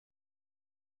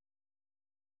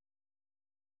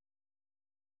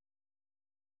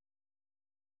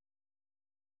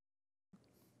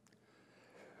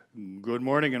Good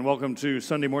morning and welcome to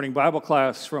Sunday morning Bible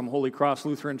class from Holy Cross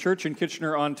Lutheran Church in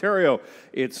Kitchener, Ontario.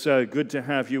 It's good to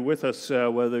have you with us,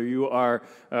 whether you are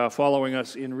following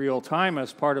us in real time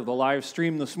as part of the live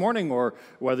stream this morning or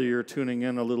whether you're tuning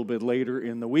in a little bit later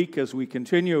in the week as we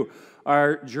continue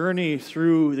our journey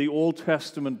through the Old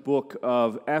Testament book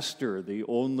of Esther, the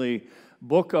only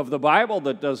book of the Bible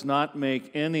that does not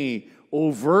make any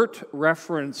overt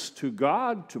reference to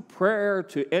God, to prayer,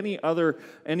 to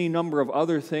any number of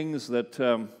other things that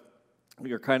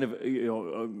are kind of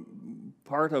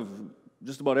part of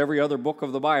just about every other book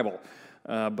of the Bible.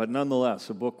 But nonetheless,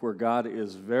 a book where God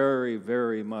is very,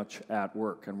 very much at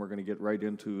work, and we're going to get right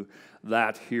into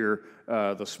that here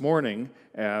this morning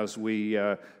as we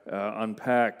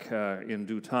unpack in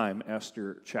due time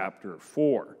Esther chapter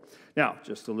 4. Now,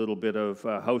 just a little bit of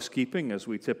housekeeping, as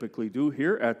we typically do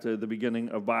here at the beginning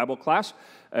of Bible class.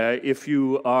 If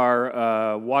you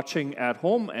are watching at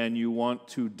home and you want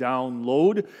to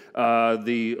download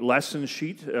the lesson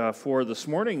sheet for this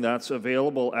morning, that's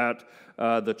available at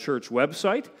the church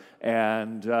website,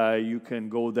 and you can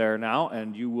go there now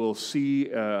and you will see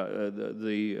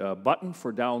the button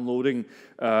for downloading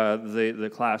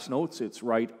the class notes. It's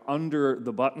right under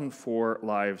the button for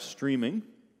live streaming.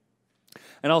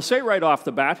 And I'll say right off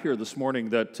the bat here this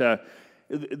morning that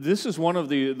this is one of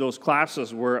those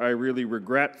classes where I really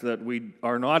regret that we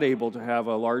are not able to have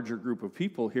a larger group of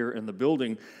people here in the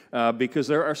building because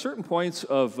there are certain points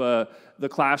of the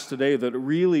class today that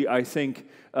really, I think,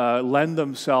 lend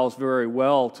themselves very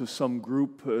well to some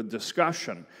group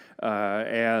discussion.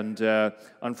 And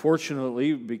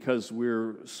unfortunately, because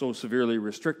we're so severely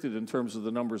restricted in terms of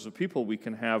the numbers of people we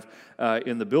can have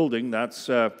in the building,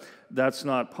 that's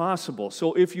not possible.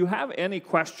 So if you have any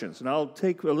questions, and I'll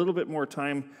take a little bit more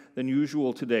time than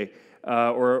usual today,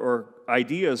 or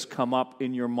ideas come up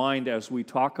in your mind as we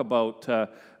talk about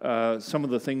some of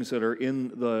the things that are in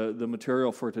the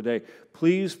material for today,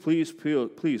 please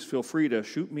feel free to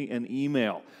shoot me an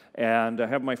email. And I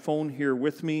have my phone here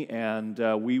with me, and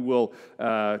we will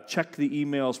check the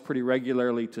emails pretty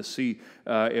regularly to see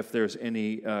if there's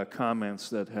any comments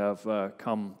that have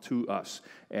come to us,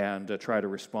 and try to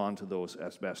respond to those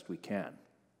as best we can.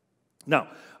 Now,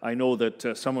 I know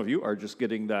that some of you are just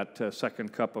getting that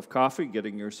second cup of coffee,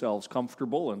 getting yourselves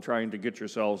comfortable and trying to get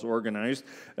yourselves organized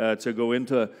to go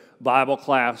into Bible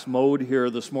class mode here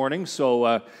this morning.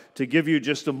 So to give you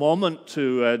just a moment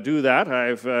to do that,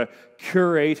 I've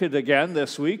curated again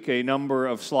this week a number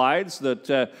of slides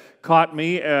that caught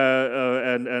me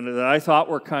and that I thought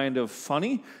were kind of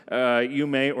funny. You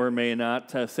may or may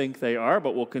not think they are,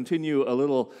 but we'll continue a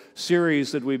little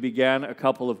series that we began a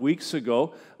couple of weeks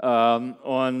ago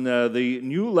on the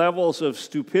new levels of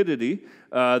stupidity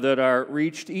that are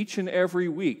reached each and every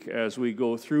week as we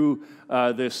go through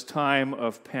this time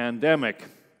of pandemic.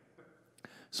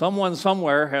 Someone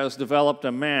somewhere has developed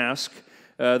a mask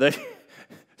that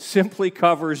simply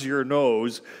covers your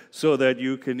nose so that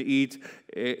you can eat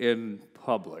in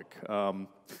public.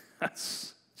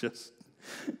 That's just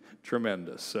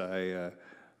tremendous.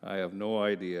 I have no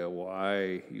idea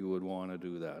why you would want to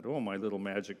do that. Oh, my little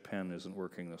magic pen isn't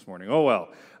working this morning. Oh, well.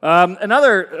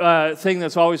 Another thing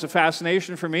that's always a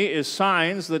fascination for me is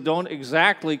signs that don't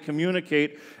exactly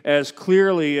communicate as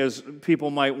clearly as people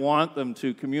might want them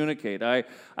to communicate.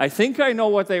 I think I know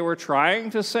what they were trying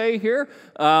to say here,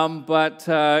 but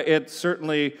it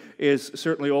certainly is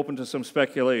open to some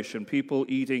speculation. People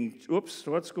eating, oops,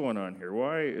 what's going on here?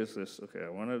 Why is this? Okay, I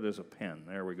want it as a pen.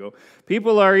 There we go.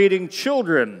 People are eating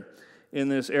children in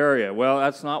this area. Well,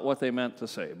 that's not what they meant to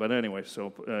say. But anyway,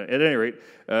 so at any rate,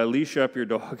 leash up your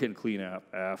dog and clean up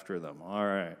after them. All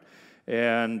right.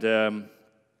 And a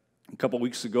couple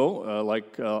weeks ago,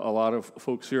 like a lot of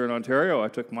folks here in Ontario, I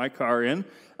took my car in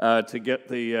to get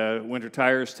the winter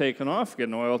tires taken off, get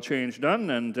an oil change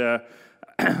done, and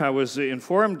I was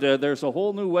informed there's a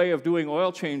whole new way of doing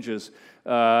oil changes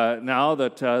now,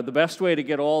 that the best way to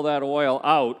get all that oil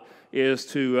out is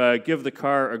to give the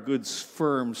car a good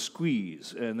firm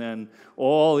squeeze, and then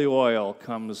all the oil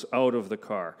comes out of the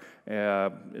car.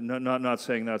 Not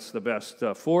saying that's the best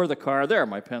for the car. There,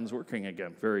 my pen's working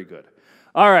again. Very good.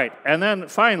 All right, and then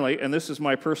finally, and this is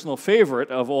my personal favorite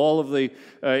of all of the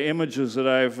images that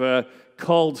I've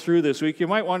culled through this week. You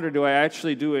might wonder, do I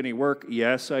actually do any work?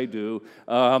 Yes, I do.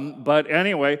 But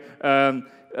anyway,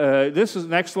 this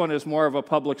next one is more of a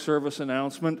public service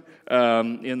announcement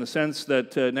in the sense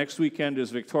that next weekend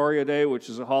is Victoria Day, which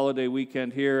is a holiday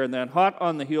weekend here, and then hot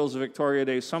on the heels of Victoria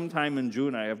Day, sometime in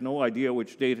June, I have no idea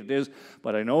which date it is,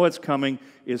 but I know it's coming,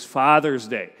 is Father's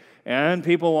Day. And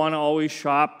people want to always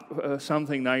shop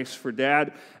something nice for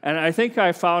Dad. And I think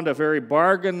I found a very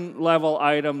bargain-level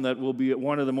item that will be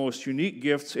one of the most unique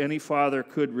gifts any father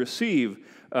could receive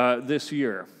this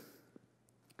year.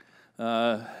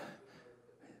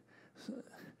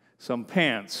 Some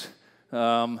pants.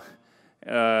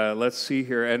 Let's see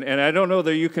here. And I don't know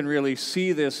that you can really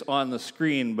see this on the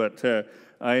screen, but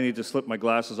I need to slip my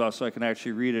glasses off so I can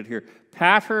actually read it here.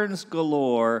 Patterns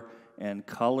galore and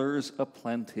colors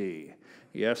aplenty.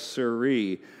 Yes,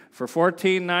 sirree. For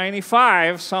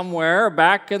 $14.95 somewhere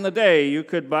back in the day, you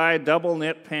could buy double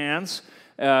knit pants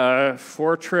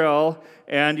for trill,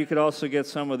 and you could also get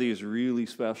some of these really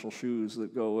special shoes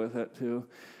that go with it too.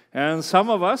 And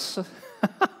some of us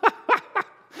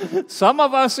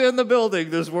in the building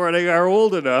this morning are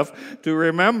old enough to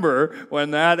remember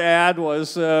when that ad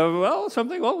was,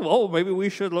 maybe we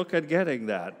should look at getting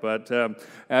that. But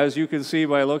as you can see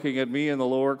by looking at me in the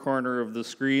lower corner of the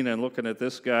screen and looking at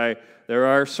this guy, there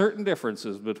are certain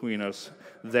differences between us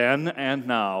then and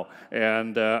now.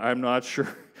 And I'm not sure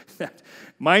that,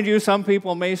 mind you, some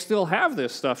people may still have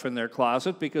this stuff in their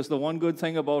closet, because the one good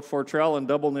thing about Fortrell and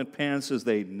double knit pants is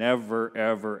they never,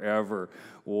 ever, ever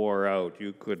wore out.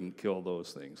 You couldn't kill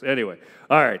those things. Anyway,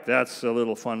 all right, that's a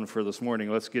little fun for this morning.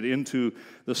 Let's get into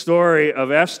the story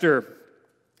of Esther.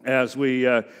 As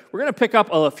we're going to pick up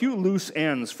a few loose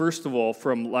ends, first of all,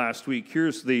 from last week.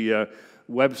 Here's the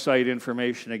website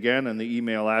information again and the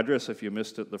email address if you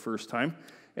missed it the first time.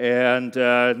 And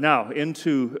now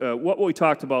into what we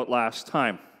talked about last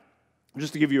time.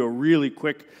 Just to give you a really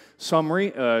quick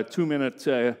summary, 2-minute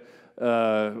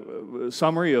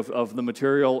summary of the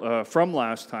material from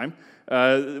last time.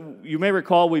 You may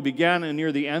recall we began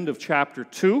near the end of chapter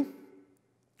 2,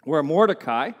 where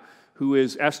Mordecai, who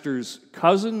is Esther's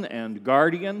cousin and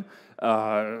guardian,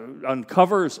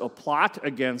 uncovers a plot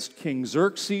against King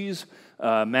Xerxes,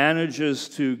 manages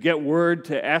to get word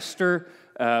to Esther,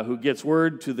 who gets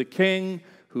word to the king,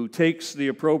 who takes the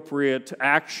appropriate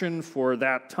action for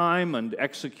that time and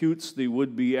executes the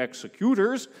would-be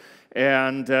executors,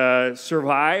 and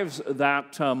survives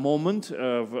that moment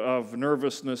of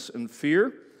nervousness and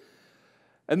fear.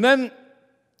 And then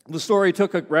the story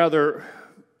took a rather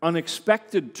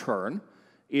unexpected turn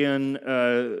in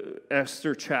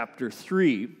Esther chapter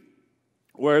 3,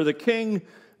 where the king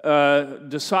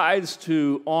decides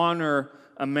to honor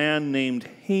a man named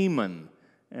Haman.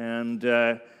 And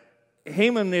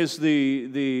Haman is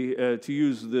to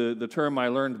use the term I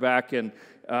learned back in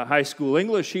high school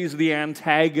English, he's the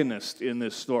antagonist in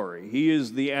this story. He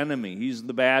is the enemy. He's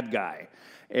the bad guy.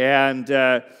 And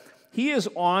he is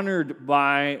honored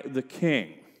by the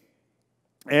king.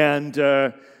 And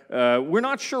we're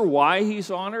not sure why he's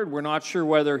honored. We're not sure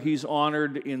whether he's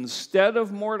honored instead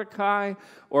of Mordecai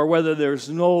or whether there's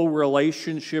no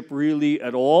relationship really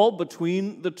at all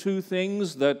between the two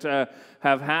things that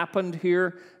have happened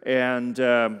here. And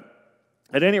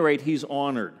at any rate, he's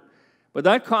honored. But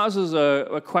that causes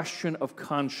a question of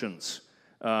conscience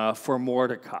for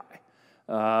Mordecai.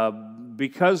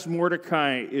 Because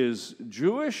Mordecai is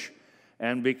Jewish,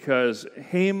 and because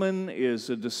Haman is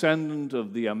a descendant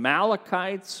of the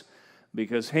Amalekites,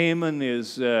 because Haman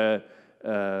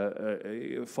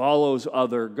follows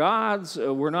other gods,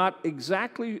 we're not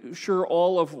exactly sure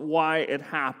all of why it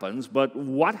happens, but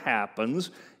what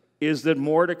happens is that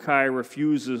Mordecai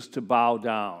refuses to bow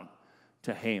down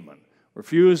to Haman,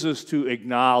 refuses to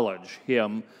acknowledge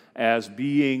him as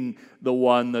being the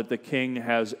one that the king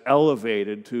has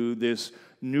elevated to this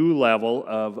new level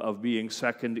of being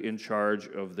second in charge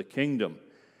of the kingdom.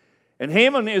 And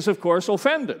Haman is, of course,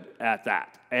 offended at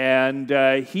that. And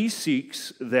he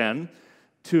seeks then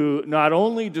to not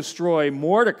only destroy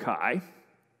Mordecai,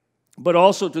 but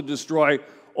also to destroy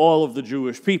all of the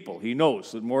Jewish people. He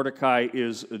knows that Mordecai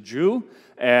is a Jew,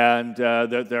 and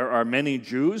that there are many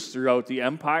Jews throughout the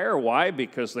empire. Why?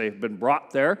 Because they've been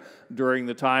brought there during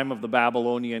the time of the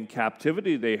Babylonian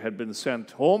captivity. They had been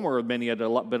sent home, or many had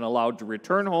been allowed to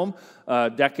return home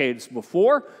decades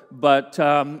before. But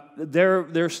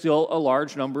there's still a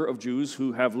large number of Jews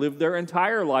who have lived their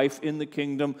entire life in the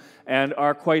kingdom and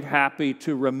are quite happy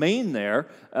to remain there.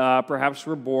 Perhaps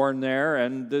were born there,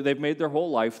 and they've made their whole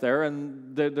life there,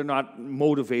 and they're not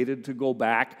motivated to go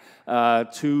back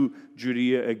to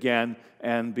Judea again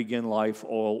and begin life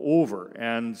all over.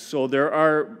 And so there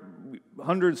are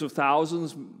hundreds of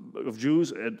thousands of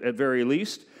Jews at very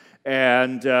least,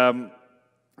 and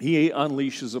he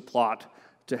unleashes a plot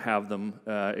to have them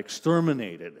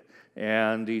exterminated.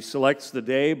 And he selects the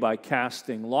day by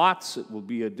casting lots. It will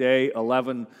be a day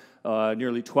 11,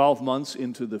 nearly 12 months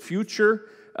into the future.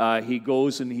 He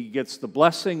goes and he gets the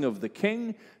blessing of the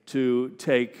king to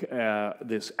take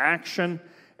this action,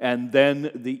 and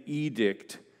then the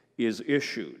edict is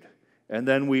issued. And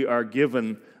then we are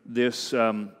given this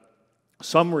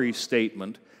summary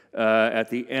statement at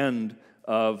the end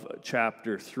of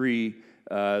chapter 3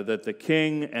 that the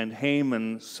king and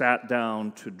Haman sat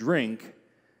down to drink,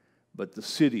 but the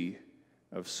city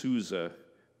of Susa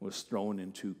was thrown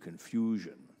into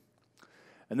confusion.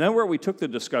 And then where we took the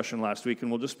discussion last week,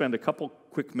 and we'll just spend a couple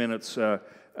quick minutes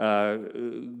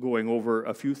going over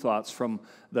a few thoughts from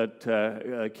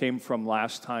that came from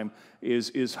last time,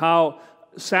 is how,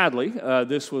 sadly,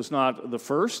 this was not the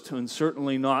first and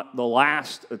certainly not the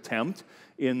last attempt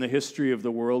in the history of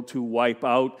the world to wipe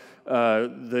out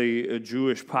the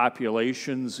Jewish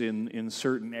populations in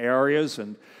certain areas.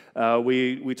 And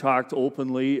we talked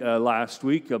openly last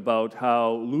week about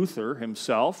how Luther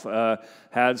himself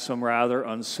had some rather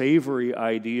unsavory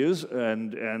ideas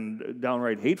and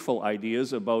downright hateful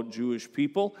ideas about Jewish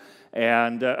people.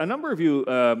 And a number of you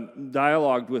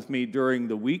dialogued with me during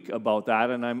the week about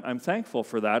that, and I'm thankful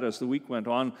for that. As the week went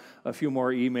on, a few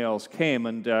more emails came,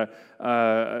 and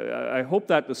I hope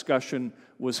that discussion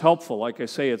was helpful. Like I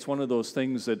say, it's one of those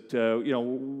things that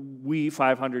we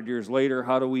 500 years later,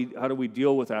 how do we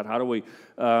deal with that? How do we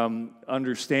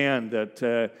understand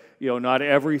that not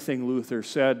everything Luther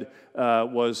said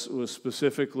was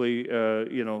specifically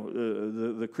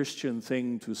the Christian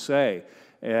thing to say?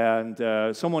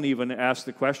 And someone even asked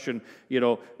the question,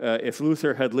 if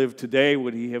Luther had lived today,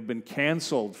 would he have been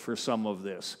canceled for some of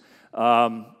this?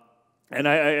 And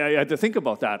I had to think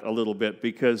about that a little bit,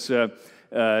 because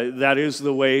that is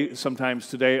the way sometimes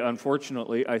today,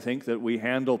 unfortunately, I think, that we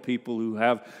handle people who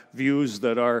have views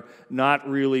that are not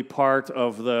really part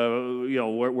of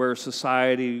the, where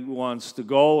society wants to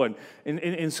go. And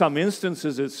in some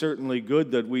instances, it's certainly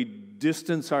good that we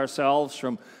distance ourselves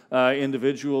from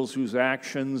individuals whose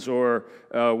actions or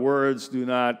words do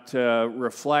not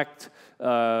reflect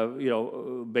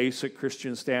basic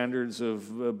Christian standards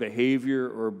of behavior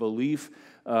or belief.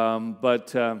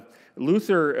 But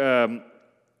Luther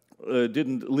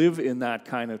didn't live in that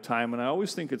kind of time, and I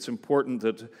always think it's important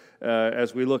that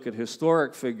as we look at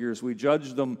historic figures, we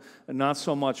judge them not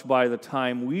so much by the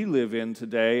time we live in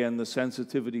today and the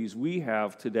sensitivities we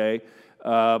have today,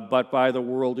 but by the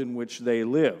world in which they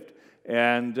lived.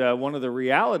 And one of the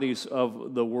realities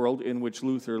of the world in which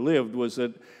Luther lived was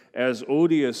that, as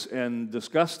odious and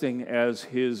disgusting as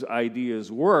his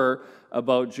ideas were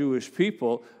about Jewish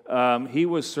people, he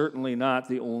was certainly not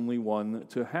the only one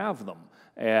to have them.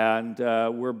 And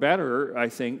we're better, I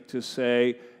think, to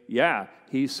say, yeah,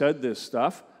 he said this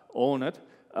stuff, own it,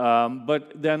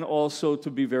 but then also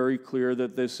to be very clear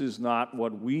that this is not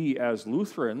what we as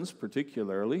Lutherans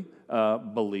particularly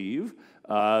believe,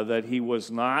 that he was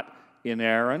not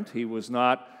inerrant, he was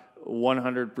not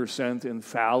 100%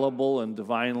 infallible and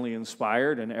divinely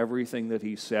inspired in everything that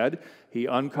he said. He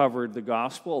uncovered the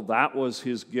gospel. That was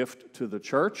his gift to the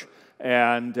church,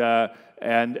 and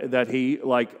that he,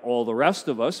 like all the rest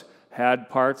of us, had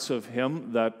parts of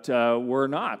him that were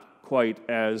not quite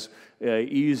as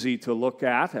easy to look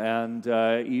at and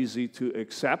easy to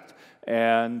accept,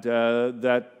 and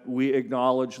that we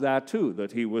acknowledge that too,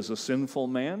 that he was a sinful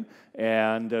man,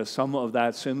 and some of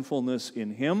that sinfulness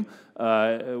in him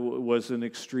was an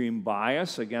extreme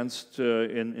bias against,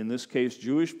 in this case,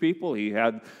 Jewish people. He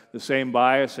had the same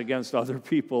bias against other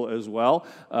people as well.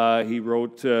 He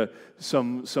wrote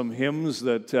some hymns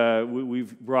that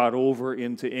we've brought over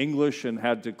into English and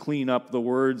had to clean up the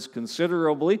words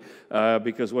considerably,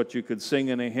 because what you could sing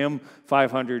in a hymn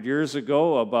 500 years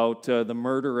ago about the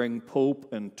murdering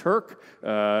Pope and Turk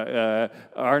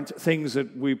aren't things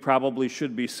that we probably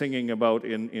should be singing about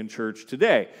in church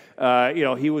today.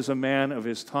 He was a man of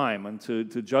his time, and to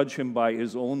judge him by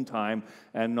his own time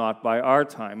and not by our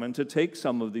time, and to take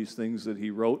some of these things that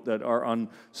he wrote that are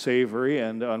unsavory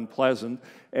and unpleasant,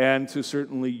 and to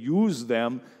certainly use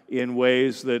them in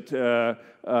ways that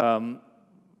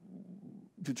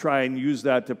to try and use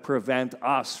that to prevent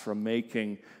us from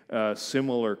making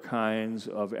similar kinds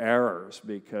of errors,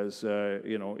 because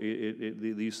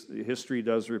history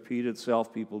does repeat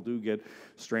itself. People do get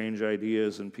strange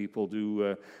ideas, and people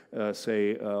do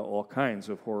say all kinds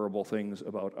of horrible things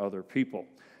about other people.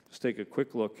 Just take a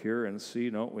quick look here and see.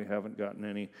 No, we haven't gotten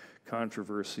any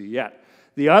controversy yet.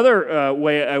 The other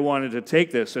way I wanted to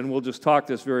take this, and we'll just talk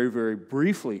this very, very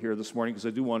briefly here this morning, because I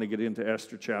do want to get into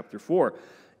Esther chapter 4,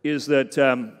 is that,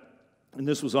 and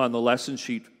this was on the lesson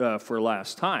sheet for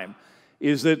last time,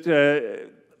 is that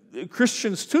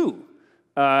Christians too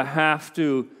have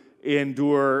to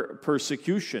endure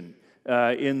persecution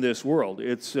in this world.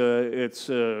 It's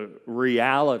a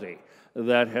reality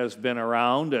that has been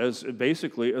around as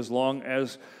basically as long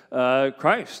as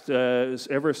Christ,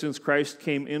 ever since Christ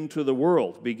came into the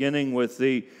world, beginning with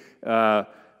the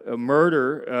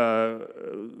murder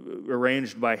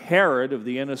arranged by Herod of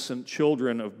the innocent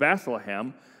children of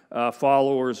Bethlehem.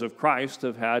 Followers of Christ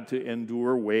have had to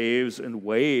endure waves and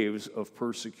waves of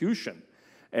persecution.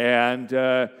 And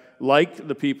like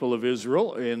the people of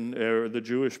Israel, the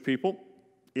Jewish people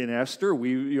in Esther,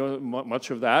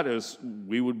 much of that is,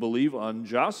 we would believe,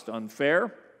 unjust,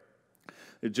 unfair.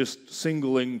 Just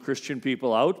singling Christian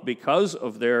people out because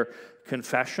of their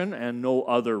confession and no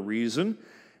other reason.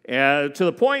 To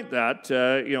the point that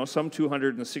some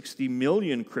 260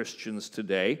 million Christians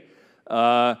today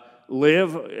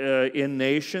live in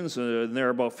nations, and there are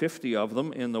about 50 of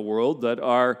them in the world, that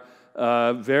are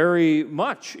very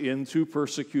much into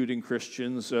persecuting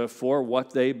Christians for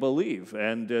what they believe.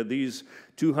 And these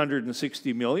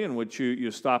 260 million, which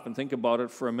you stop and think about it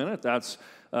for a minute, that's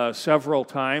several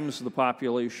times the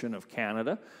population of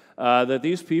Canada, that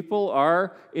these people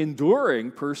are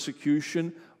enduring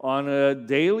persecution on a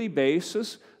daily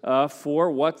basis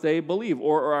for what they believe,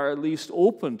 or are at least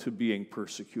open to being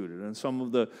persecuted. And some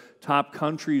of the top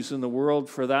countries in the world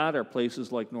for that are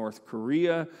places like North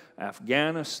Korea,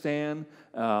 Afghanistan.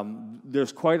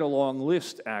 There's quite a long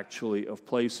list, actually, of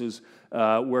places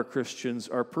where Christians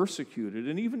are persecuted,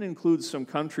 and even includes some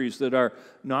countries that are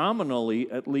nominally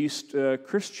at least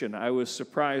Christian. I was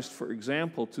surprised, for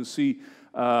example, to see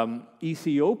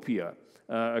Ethiopia,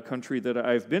 a country that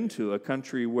I've been to, a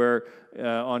country where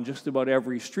on just about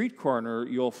every street corner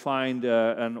you'll find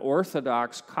an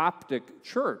Orthodox Coptic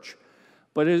church.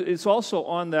 But it's also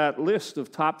on that list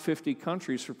of top 50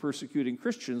 countries for persecuting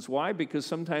Christians. Why? Because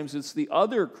sometimes it's the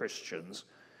other Christians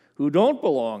who don't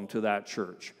belong to that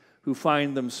church who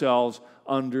find themselves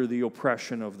under the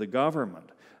oppression of the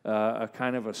government. A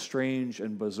kind of a strange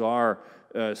and bizarre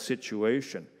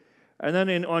situation. And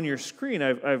then on your screen,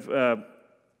 I've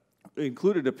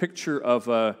included a picture of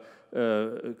a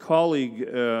colleague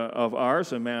of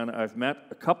ours, a man I've met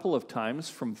a couple of times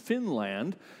from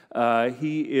Finland.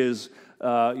 He is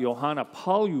Johanna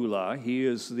Paljula. He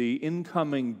is the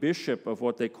incoming bishop of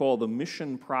what they call the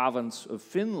Mission Province of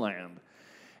Finland.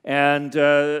 And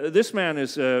this man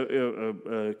is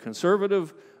a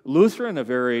conservative Lutheran, a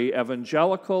very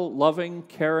evangelical, loving,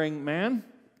 caring man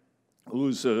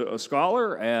who's a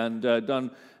scholar and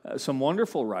done some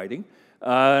wonderful writing.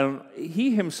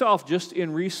 He himself, just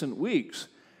in recent weeks,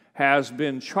 has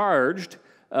been charged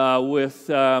with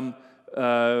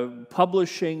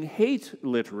publishing hate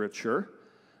literature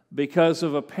because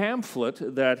of a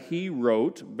pamphlet that he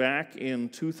wrote back in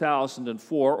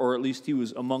 2004, or at least he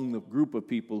was among the group of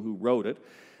people who wrote it,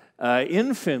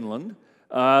 in Finland,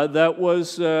 that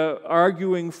was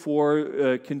arguing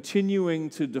for continuing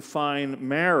to define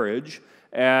marriage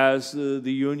as the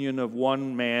union of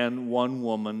one man, one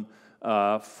woman,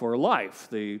 for life,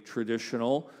 the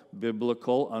traditional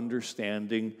biblical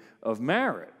understanding of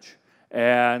marriage.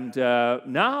 And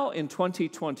now in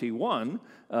 2021,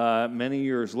 many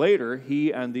years later,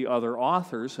 he and the other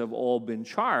authors have all been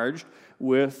charged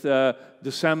with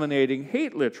disseminating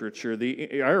hate literature.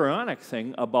 The ironic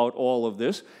thing about all of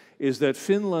this is that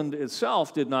Finland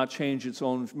itself did not change its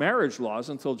own marriage laws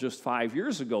until just 5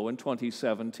 years ago in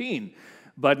 2017.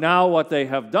 But now what they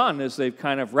have done is they've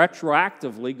kind of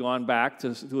retroactively gone back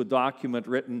to a document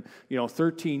written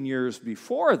 13 years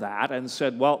before that and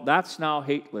said, well, that's now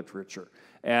hate literature,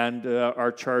 and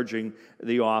are charging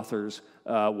the authors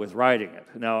with writing it.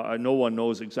 Now, no one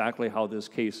knows exactly how this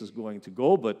case is going to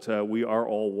go, but we are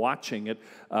all watching it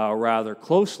rather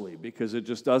closely, because it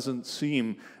just doesn't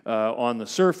seem on the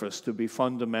surface to be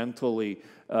fundamentally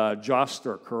just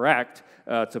or correct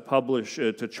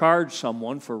to charge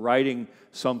someone for writing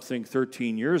something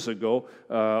 13 years ago.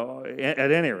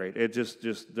 At any rate, it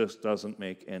just doesn't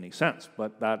make any sense.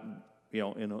 But that,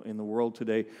 in the world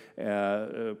today,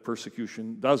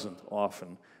 persecution doesn't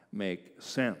often make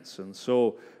sense. And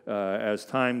so as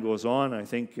time goes on, I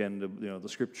think, and the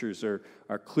scriptures are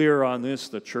clear on this,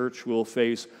 the church will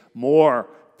face more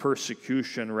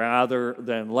persecution rather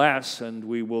than less, and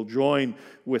we will join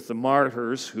with the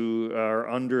martyrs who are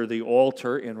under the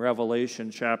altar in Revelation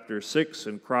chapter 6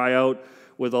 and cry out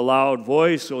with a loud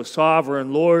voice, O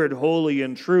sovereign Lord, holy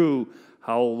and true,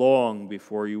 how long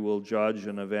before you will judge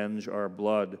and avenge our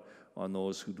blood on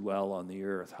those who dwell on the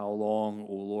earth? How long,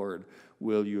 O Lord,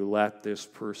 will you let this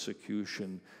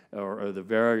persecution or the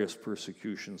various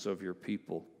persecutions of your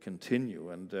people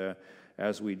continue? And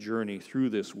as we journey through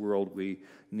this world, we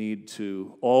need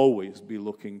to always be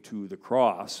looking to the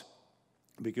cross,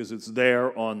 because it's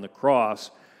there on the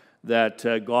cross that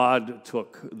God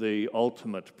took the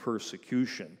ultimate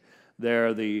persecution.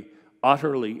 There, the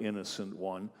utterly innocent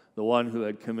one, the one who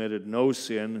had committed no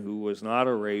sin, who was not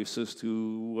a racist,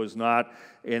 who was not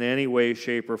in any way,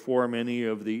 shape, or form any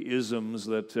of the isms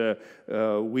that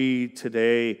we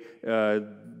today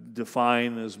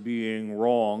define as being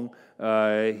wrong.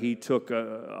 He took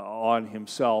on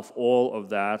himself all of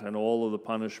that and all of the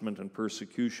punishment and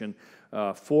persecution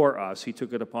for us. He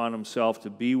took it upon himself to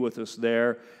be with us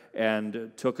there,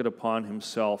 and took it upon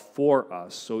himself for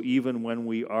us. So even when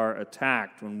we are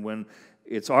attacked, when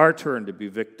it's our turn to be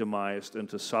victimized and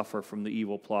to suffer from the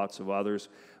evil plots of others,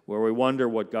 where we wonder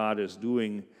what God is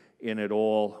doing in it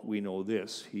all, we know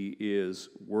this: He is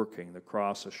working. The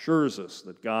cross assures us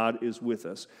that God is with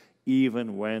us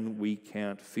even when we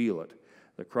can't feel it.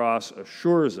 The cross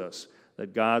assures us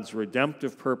that God's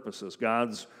redemptive purposes,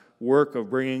 God's work of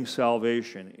bringing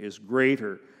salvation, is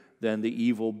greater than the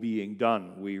evil being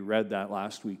done. We read that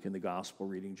last week in the gospel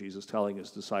reading, Jesus telling his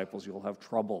disciples, you'll have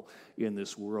trouble in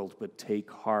this world, but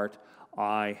take heart,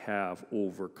 I have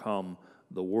overcome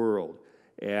the world.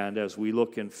 And as we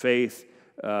look in faith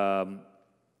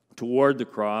toward the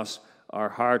cross, our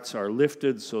hearts are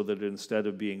lifted so that instead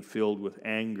of being filled with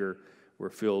anger, we're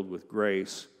filled with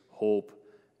grace, hope,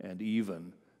 and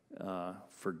even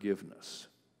forgiveness.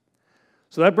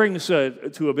 So that brings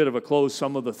to a bit of a close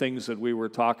some of the things that we were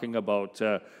talking about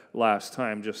last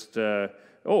time.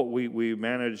 We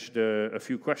managed a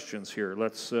few questions here.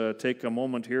 Let's take a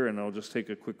moment here, and I'll just take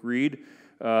a quick read.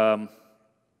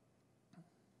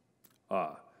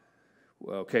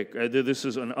 Okay, this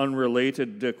is an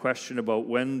unrelated question about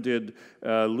when did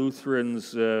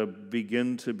Lutherans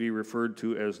begin to be referred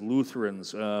to as Lutherans.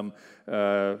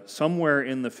 Somewhere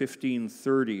in the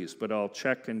 1530s, but I'll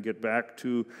check and get back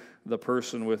to the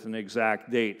person with an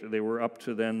exact date. They were up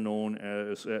to then known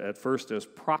as, at first, as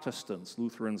Protestants.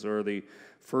 Lutherans are the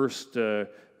first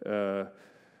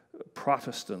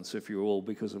Protestants, if you will,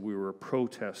 because we were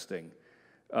protesting.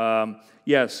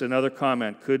 Yes, another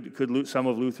comment. Could some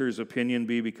of Luther's opinion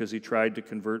be because he tried to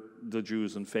convert the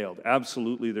Jews and failed?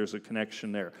 Absolutely, there's a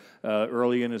connection there.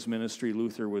 Early in his ministry,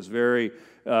 Luther was very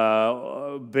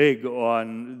big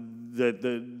on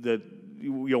that.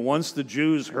 Once the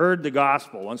Jews heard the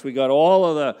gospel, once we got all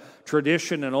of the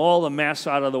tradition and all the mess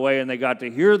out of the way, and they got to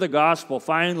hear the gospel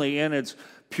finally in its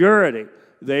purity,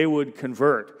 they would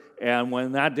convert. And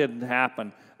when that didn't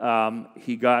happen,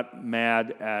 he got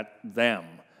mad at them.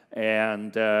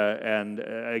 And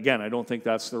again, I don't think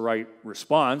that's the right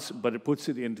response, but it puts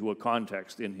it into a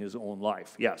context in his own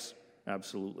life. Yes,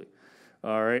 absolutely.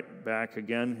 All right, back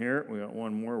again here. We got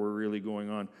one more. We're really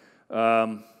going on.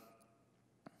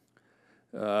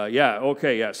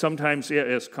 Sometimes,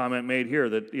 as comment made here,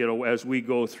 that as we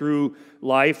go through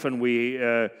life and we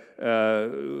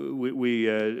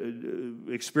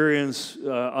experience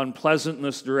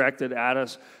unpleasantness directed at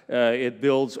us, it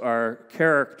builds our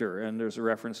character. And there's a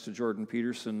reference to Jordan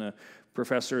Peterson,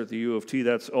 professor at the U of T.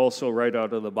 That's also right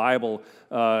out of the Bible,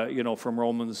 from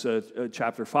Romans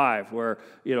chapter 5, where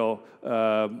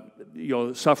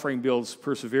suffering builds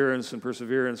perseverance, and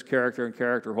perseverance character, and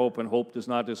character hope, and hope does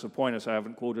not disappoint us. I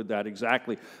haven't quoted that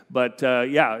exactly, but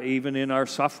even in our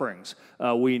sufferings,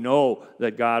 we know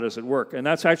that God is at work, and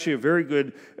that's actually a very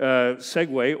good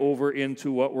segue over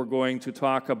into what we're going to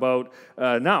talk about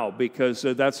now, because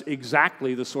that's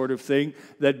exactly the sort of thing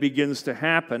that begins to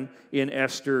happen in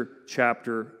Esther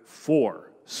chapter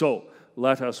 4. So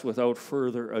let us, without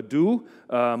further ado,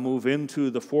 move into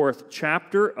the 4th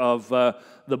chapter of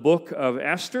the book of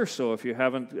Esther. So if you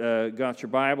haven't got your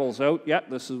Bibles out yet,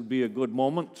 this would be a good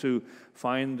moment to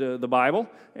find the Bible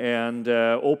and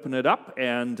open it up,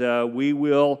 and we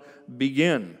will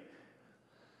begin.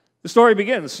 The story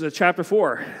begins, chapter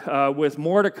 4, with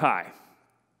Mordecai.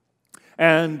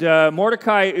 And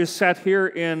Mordecai is set here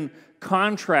in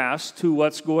contrast to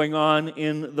what's going on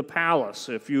in the palace.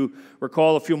 If you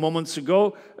recall a few moments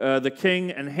ago, the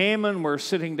king and Haman were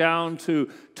sitting down to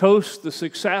toast the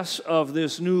success of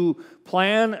this new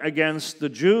plan against the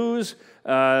Jews.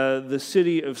 The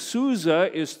city of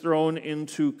Susa is thrown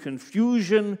into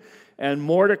confusion, and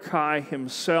Mordecai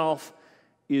himself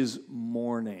is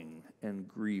mourning and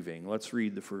grieving. Let's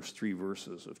read the first 3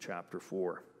 verses of chapter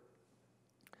 4.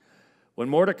 When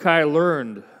Mordecai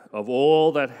learned of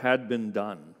all that had been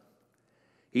done,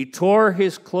 he tore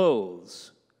his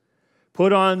clothes,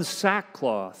 put on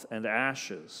sackcloth and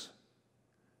ashes,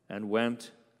 and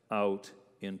went out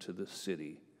into the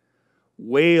city,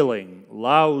 wailing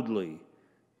loudly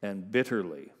and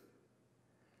bitterly.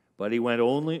 but he went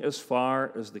only as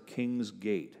far as the king's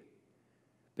gate,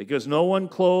 because no one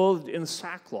clothed in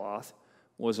sackcloth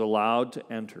was allowed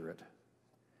to enter it.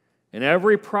 In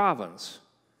every province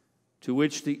to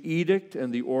which the edict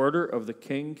and the order of the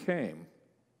king came,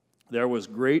 there was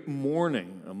great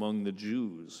mourning among the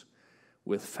Jews,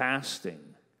 with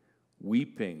fasting,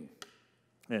 weeping,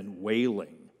 and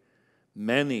wailing.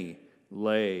 Many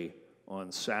lay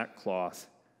on sackcloth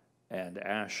and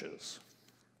ashes.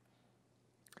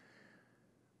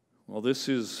 Well, this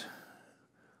is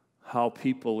how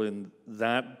people in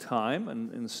that time,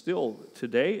 and still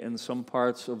today in some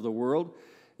parts of the world,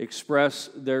 express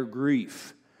their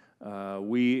grief.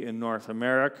 We in North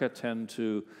America tend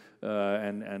to,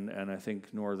 and I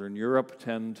think Northern Europe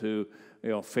tend to,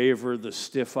 favor the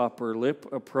stiff upper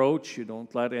lip approach. You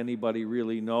don't let anybody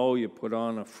really know. You put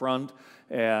on a front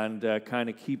and kind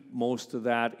of keep most of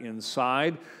that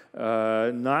inside.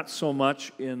 Not so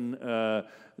much in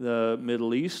the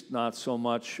Middle East, not so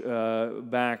much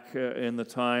back in the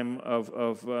time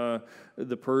of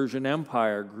the Persian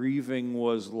Empire. Grieving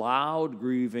was loud,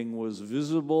 grieving was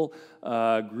visible,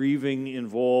 grieving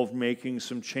involved making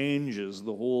some changes,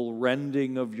 the whole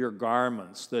rending of your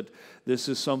garments, that this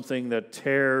is something that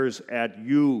tears at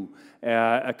you,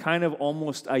 a kind of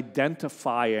almost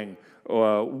identifying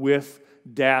with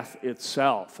death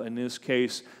itself. In this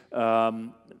case,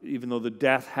 even though the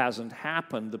death hasn't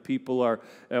happened, the people are,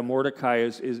 Mordecai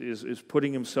is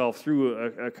putting himself through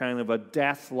a kind of a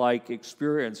death-like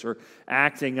experience, or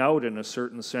acting out in a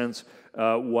certain sense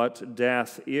what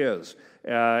death is.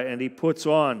 And he puts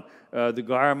on the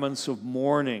garments of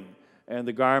mourning and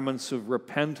the garments of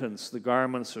repentance, the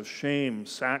garments of shame,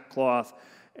 sackcloth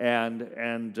and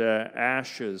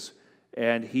ashes,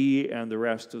 and he and the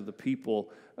rest of the people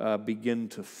begin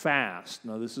to fast.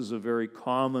 Now, this is a very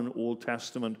common Old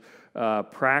Testament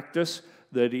practice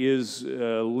that is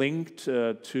linked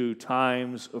to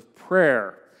times of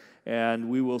prayer. And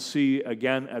we will see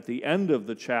again at the end of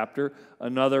the chapter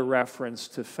another reference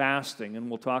to fasting. And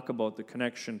we'll talk about the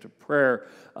connection to prayer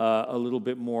a little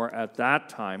bit more at that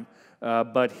time.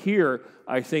 But here,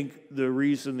 I think the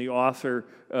reason the author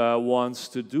wants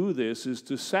to do this is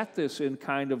to set this in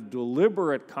kind of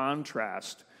deliberate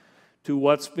contrast to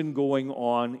what's been going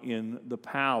on in the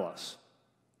palace.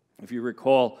 If you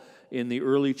recall, in the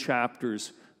early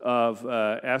chapters of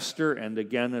Esther, and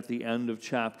again at the end of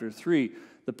chapter 3,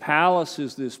 the palace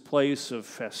is this place of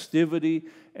festivity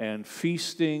and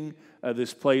feasting,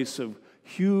 this place of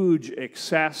huge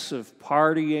excess of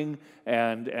partying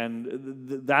and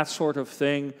that sort of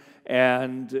thing.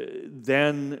 And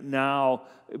then now,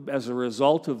 as a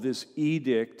result of this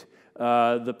edict,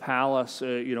 the palace,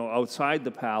 outside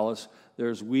the palace,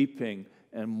 there's weeping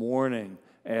and mourning.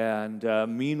 And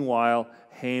meanwhile,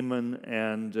 Haman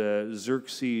and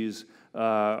Xerxes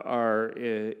are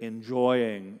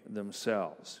enjoying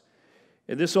themselves.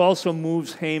 And this also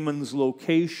moves Haman's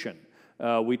location.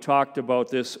 We talked about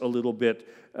this a little bit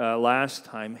last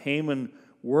time. Haman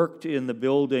worked in the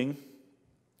building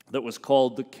that was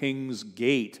called the King's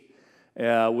Gate,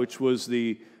 which was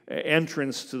the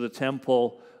entrance to the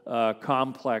temple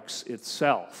complex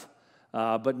itself.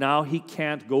 But now he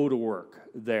can't go to work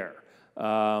there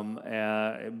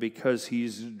because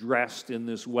he's dressed in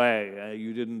this way.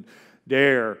 You didn't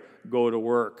dare go to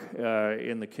work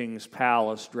in the king's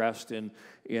palace dressed in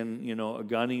a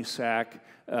gunny sack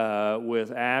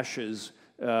with ashes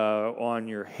on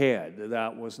your head.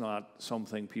 That was not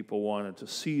something people wanted to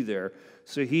see there.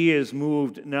 So he is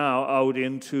moved now out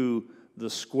into the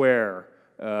square,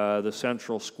 the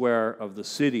central square of the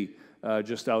city,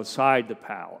 just outside the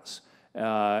palace.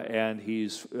 And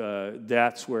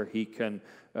that's where he can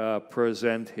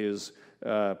present his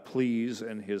pleas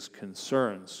and his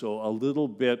concerns. So a little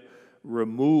bit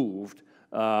removed,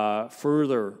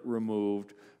 further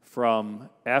removed from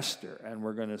Esther. And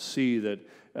we're going to see that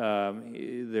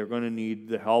they're going to need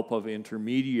the help of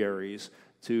intermediaries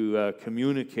to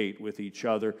communicate with each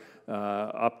other.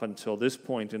 Up until this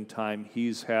point in time,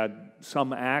 he's had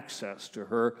some access to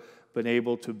her, been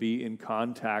able to be in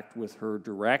contact with her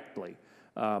directly.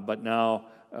 But now,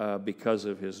 because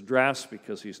of his dress,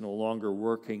 because he's no longer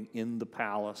working in the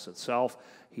palace itself,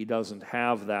 he doesn't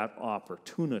have that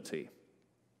opportunity.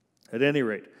 At any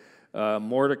rate,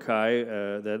 Mordecai,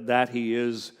 that he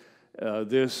is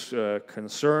this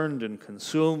concerned and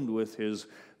consumed with his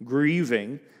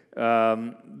grieving,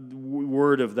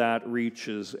 word of that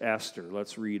reaches Esther.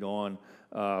 Let's read on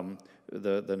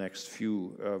the next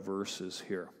few verses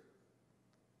here.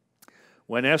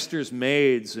 When Esther's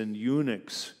maids and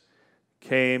eunuchs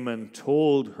came and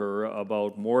told her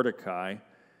about Mordecai,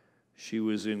 she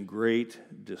was in great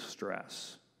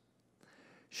distress.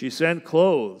 She sent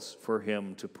clothes for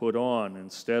him to put on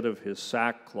instead of his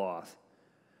sackcloth,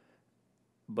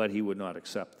 but he would not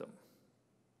accept them.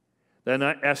 Then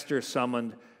Esther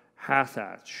summoned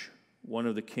Hathach, one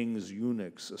of the king's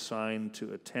eunuchs assigned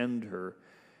to attend her,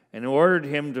 and ordered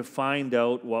him to find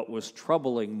out what was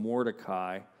troubling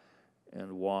Mordecai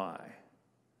and why.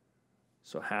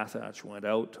 So Hathach went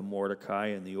out to Mordecai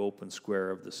in the open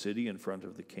square of the city in front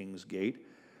of the king's gate.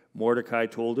 Mordecai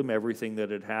told him everything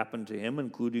that had happened to him,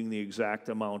 including the exact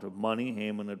amount of money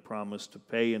Haman had promised to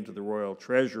pay into the royal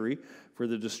treasury for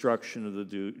the destruction of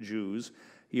the Jews.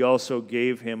 He also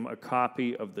gave him a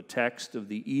copy of the text of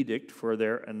the edict for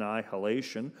their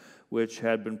annihilation, which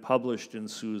had been published in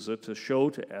Susa, to show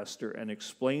to Esther and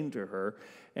explain to her.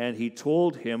 And he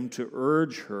told him to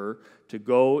urge her to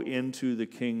go into the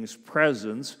king's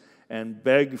presence and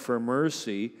beg for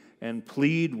mercy and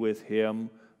plead with him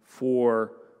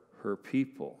for her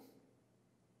people.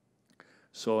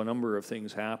 So a number of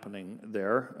things happening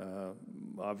there.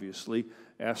 Obviously,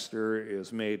 Esther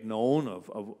is made known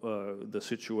of the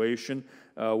situation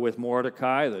with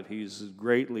Mordecai, that he's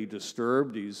greatly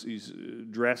disturbed. He's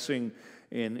dressing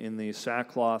in the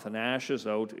sackcloth and ashes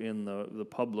out in the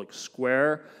public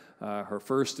square. Her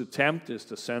first attempt is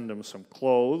to send him some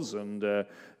clothes and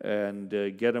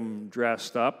get him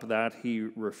dressed up. That he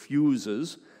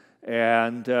refuses.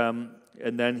 And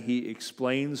then he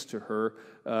explains to her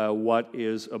what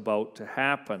is about to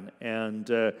happen. And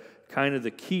kind of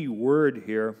the key word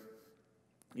here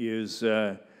is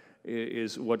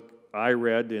what I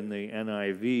read in the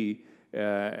NIV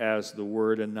as the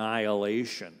word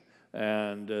annihilation.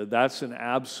 And that's an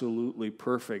absolutely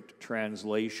perfect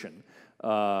translation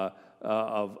of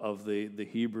the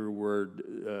Hebrew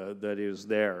word that is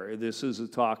there. This is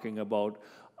talking about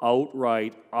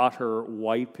outright, utter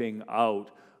wiping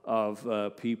out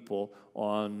of people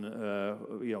on,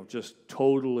 just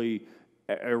totally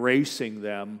erasing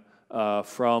them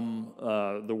from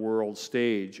the world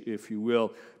stage, if you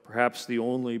will. Perhaps the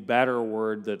only better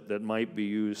word that might be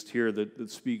used here that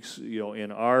speaks,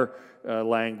 in our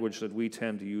language that we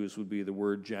tend to use would be the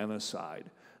word genocide.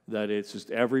 That it's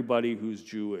just everybody who's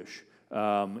Jewish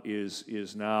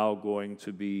is now going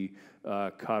to be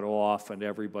cut off, and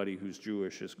everybody who's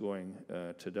Jewish is going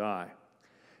to die.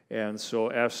 And so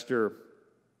Esther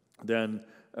then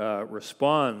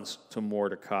responds to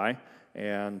Mordecai,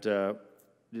 and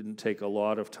didn't take a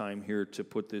lot of time here to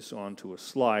put this onto a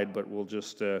slide, but we'll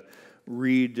just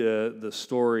read the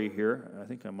story here. I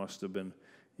think I must have been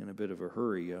in a bit of a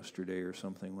hurry yesterday or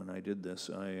something when I did this.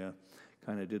 I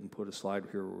kind of didn't put a slide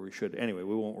here where we should. Anyway,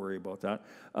 we won't worry about that.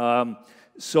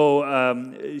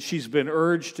 So she's been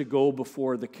urged to go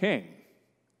before the king.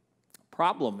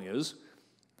 Problem is,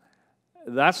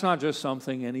 that's not just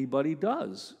something anybody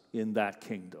does in that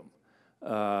kingdom.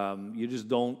 You just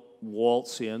don't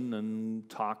waltz in and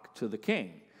talk to the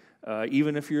king,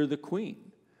 even if you're the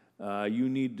queen. You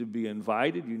need to be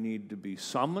invited, you need to be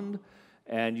summoned,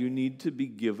 and you need to be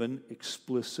given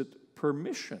explicit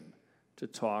permission to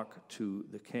talk to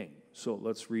the king. So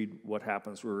let's read what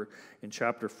happens. We're in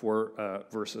chapter 4,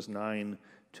 verses 9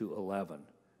 to 11.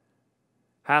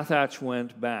 Hathach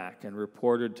went back and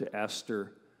reported to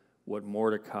Esther what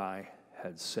Mordecai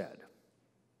had said.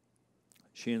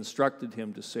 She instructed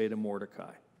him to say to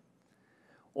Mordecai,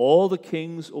 "All the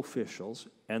king's officials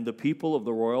and the people of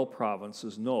the royal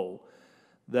provinces know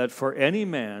that for any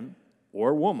man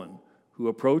or woman who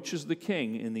approaches the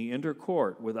king in the inner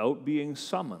court without being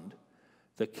summoned,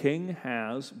 the king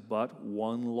has but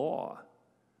one law,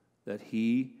 that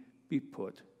he be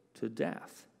put to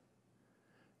death.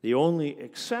 The only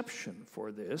exception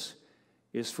for this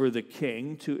is for the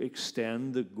king to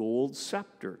extend the gold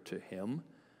scepter to him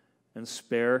and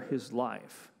spare his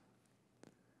life.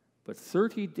 But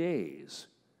 30 days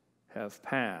have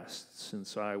passed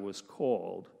since I was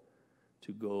called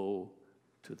to go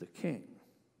to the king."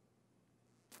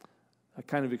 That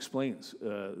kind of explains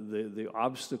the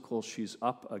obstacle she's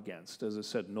up against. As I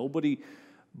said, nobody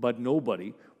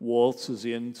waltzes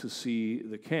in to see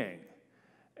the king.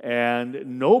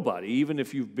 And nobody, even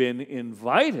if you've been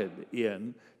invited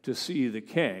in to see the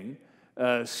king,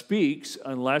 speaks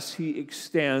unless he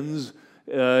extends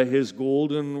his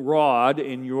golden rod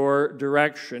in your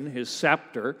direction, his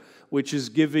scepter, which is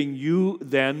giving you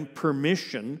then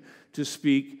permission to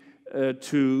speak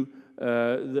to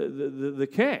the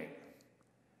king.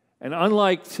 And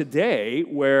unlike today,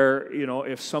 where,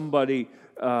 if somebody,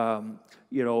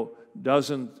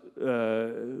 doesn't,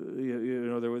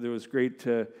 there was great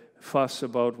fuss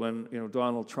about when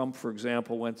Donald Trump, for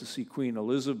example, went to see Queen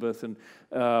Elizabeth and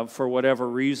for whatever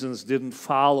reasons didn't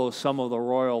follow some of the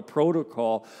royal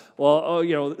protocol. Well,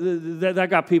 that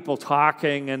got people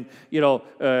talking, and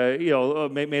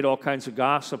made all kinds of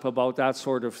gossip about that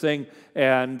sort of thing,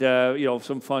 and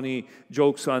some funny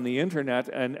jokes on the internet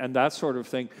and that sort of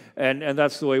thing. And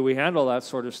that's the way we handle that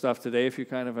sort of stuff today. If you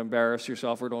kind of embarrass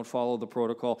yourself or don't follow the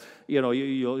protocol,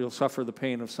 you'll suffer the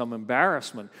pain of some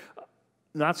embarrassment.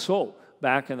 Not so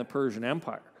back in the Persian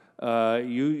Empire.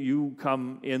 You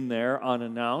come in there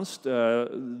unannounced.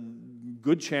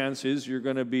 Good chance is you're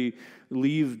going to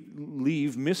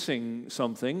leave missing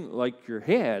something like your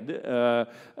head,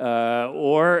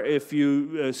 or if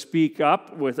you speak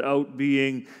up without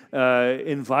being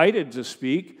invited to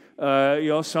speak,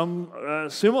 some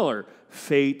similar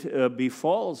fate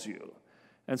befalls you.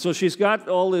 And so she's got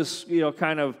all this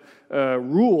kind of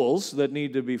rules that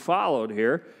need to be followed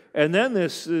here. And then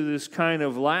this kind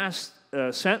of last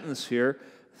sentence here,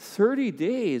 30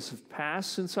 days have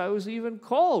passed since I was even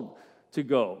called to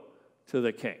go to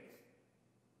the king.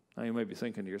 Now you might be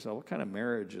thinking to yourself, what kind of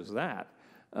marriage is that?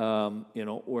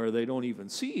 Where they don't even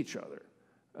see each other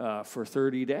for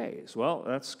 30 days. Well,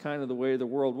 that's kind of the way the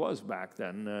world was back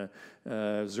then.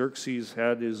 Xerxes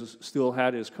still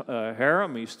had his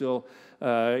harem. He still,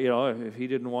 if he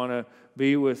didn't want to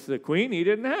be with the queen, he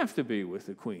didn't have to be with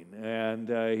the queen. And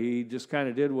he just kind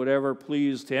of did whatever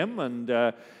pleased him. And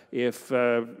it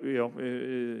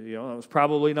was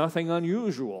probably nothing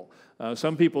unusual.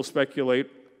 Some people speculate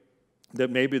that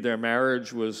maybe their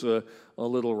marriage was a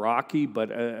little rocky,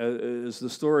 but as the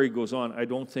story goes on, I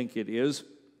don't think it is.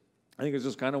 I think it's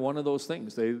just kind of one of those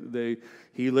things.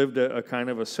 He lived a kind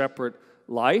of a separate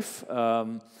life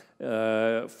from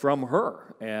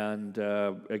her, and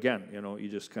again, you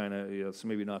just kind of, it's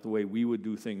maybe not the way we would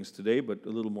do things today, but a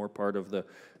little more part of the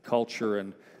culture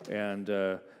and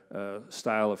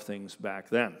style of things back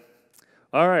then.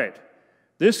 All right,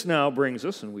 this now brings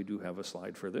us, and we do have a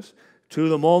slide for this, to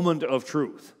the moment of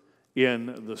truth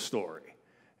in the story,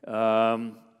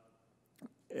 and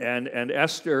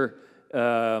Esther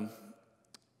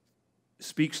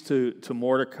speaks to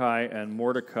Mordecai, and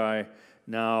Mordecai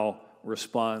now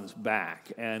responds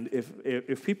back. And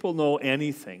if people know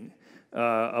anything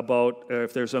about,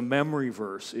 if there's a memory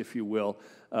verse, if you will,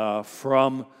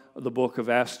 from the book of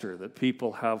Esther that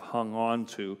people have hung on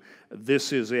to,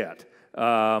 this is it.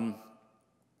 We'll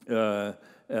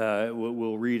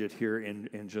read it here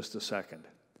in just a second.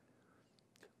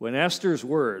 When Esther's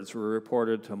words were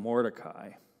reported to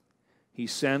Mordecai, he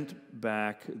sent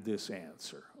back this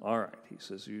answer. All right, he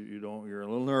says, you're a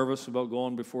little nervous about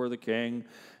going before the king,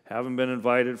 haven't been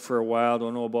invited for a while,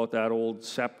 don't know about that old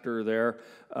scepter there.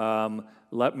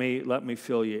 Let me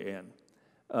fill you in.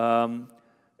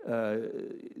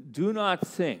 Do not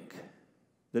think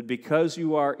that because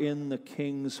you are in the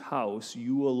king's house,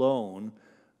 you alone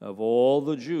of all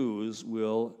the Jews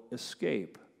will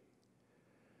escape.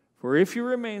 For if you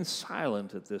remain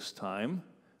silent at this time,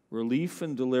 relief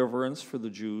and deliverance for the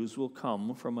Jews will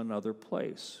come from another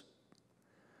place.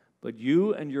 But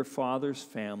you and your father's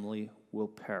family will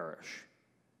perish.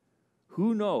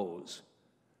 Who knows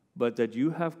but that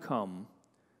you have come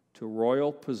to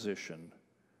royal position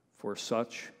for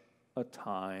such a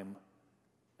time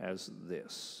as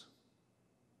this?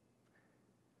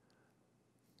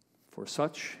 For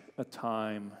such a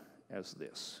time as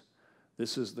this.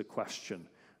 This is the question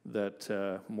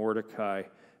that Mordecai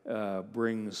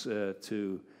brings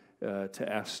to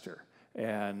Esther.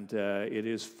 And it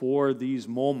is for these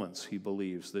moments, he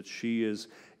believes, that she is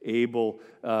able,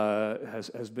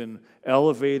 has been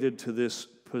elevated to this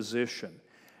position.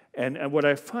 And what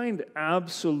I find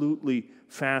absolutely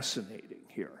fascinating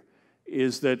here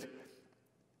is the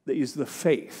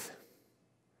faith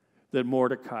that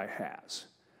Mordecai has,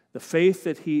 the faith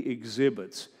that he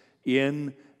exhibits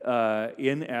in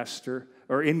Esther,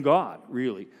 or in God,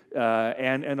 really,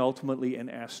 and ultimately in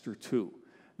Esther too.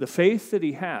 The faith that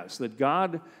he has, that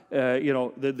God,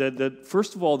 that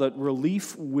first of all, that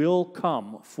relief will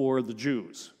come for the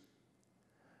Jews.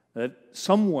 That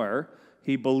somewhere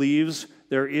he believes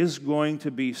there is going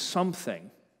to be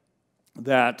something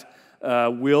that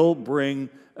will bring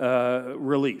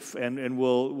relief and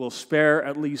will spare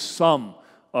at least some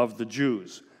of the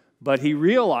Jews. But he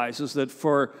realizes that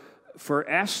for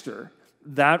Esther,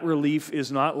 that relief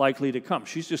is not likely to come.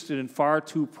 She's just in far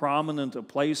too prominent a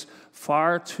place,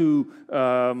 far too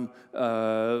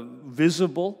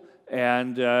visible,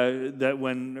 and that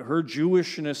when her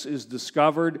Jewishness is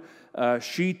discovered,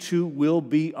 she too will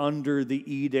be under the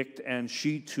edict, and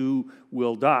she too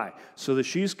will die. So that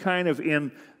she's kind of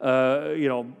in,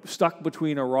 stuck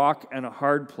between a rock and a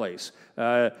hard place.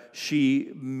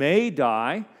 She may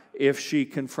die if she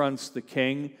confronts the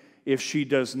king. If she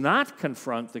does not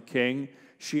confront the king,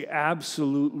 she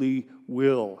absolutely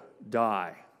will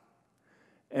die.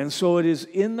 And so it is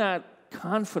in that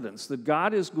confidence that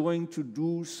God is going to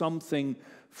do something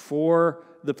for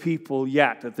the people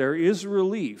yet, that there is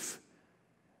relief,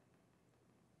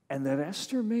 and that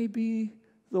Esther may be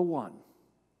the one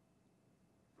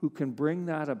who can bring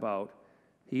that about.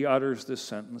 He utters this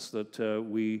sentence that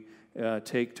we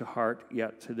take to heart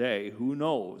yet today. Who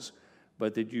knows,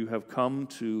 but that you have come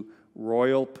to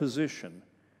royal position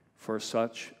for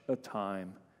such a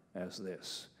time as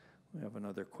this. We have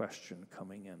another question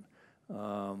coming in.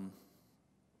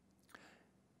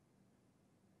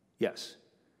 Yes.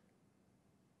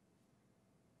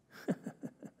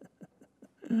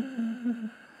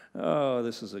 Oh,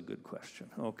 this is a good question.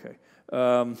 Okay.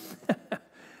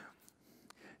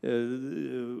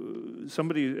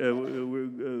 Somebody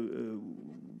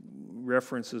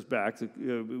references back,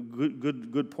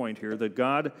 good point here, that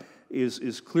God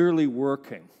is clearly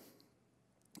working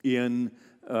in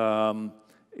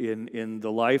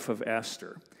the life of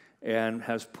Esther and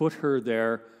has put her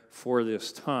there for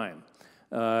this time.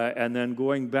 And then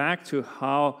going back to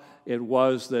how it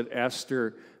was that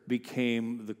Esther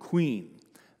became the queen,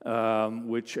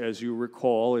 which, as you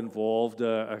recall, involved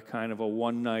a kind of a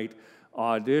one-night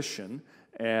audition.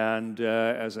 And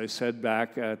as I said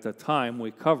back at the time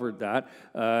we covered that,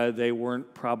 they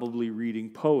weren't probably reading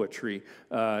poetry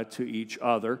to each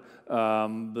other.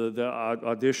 The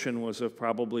audition was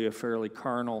probably a fairly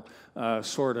carnal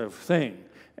sort of thing.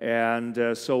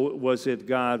 And so was it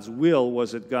God's will,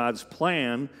 was it God's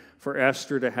plan for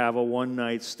Esther to have a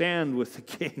one-night stand with the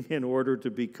king in order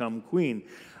to become queen?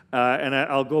 And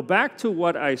I'll go back to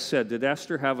what I said. Did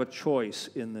Esther have a choice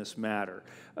in this matter?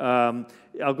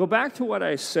 I'll go back to what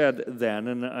I said then,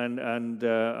 and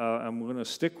I'm going to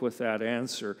stick with that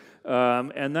answer.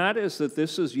 And that is that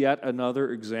this is yet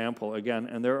another example, again,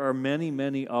 and there are many,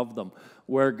 many of them,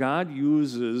 where God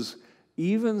uses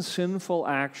even sinful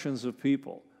actions of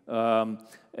people and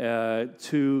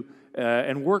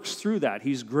works through that.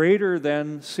 He's greater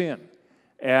than sin.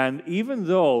 And even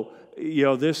though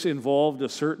this involved a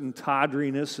certain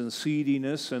tawdriness and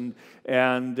seediness and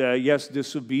yes,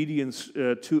 disobedience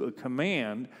to a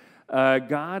command,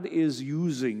 God is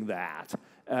using that.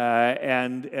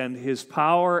 And His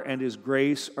power and His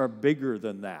grace are bigger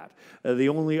than that.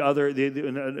 Another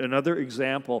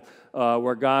example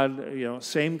where God,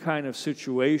 same kind of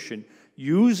situation,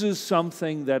 uses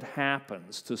something that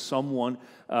happens to someone,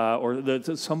 or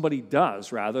that somebody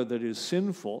does, rather, that is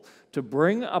sinful, to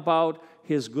bring about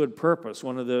His good purpose.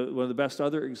 One of the best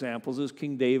other examples is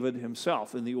King David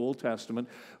himself in the Old Testament,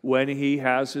 when he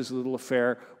has his little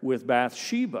affair with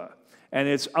Bathsheba. And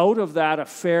it's out of that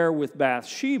affair with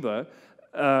Bathsheba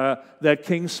that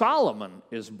King Solomon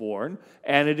is born,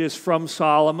 and it is from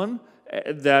Solomon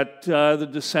that the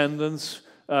descendants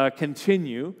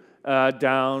continue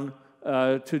down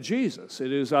to Jesus.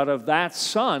 It is out of that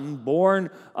son, born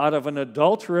out of an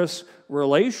adulterous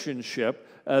relationship,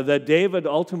 that David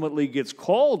ultimately gets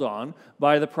called on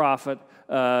by the prophet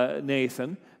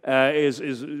Nathan,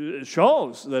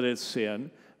 shows that it's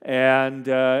sin, and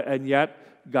yet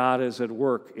God is at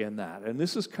work in that. And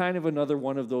this is kind of another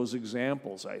one of those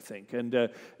examples, I think. And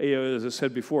as I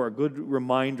said before, a good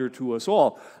reminder to us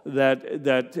all that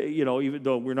even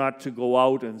though we're not to go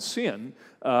out and sin,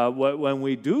 when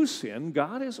we do sin,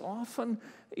 God is often,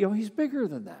 He's bigger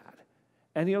than that.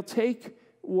 And He'll take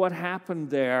what happened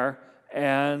there,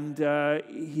 and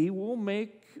He will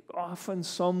make often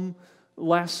some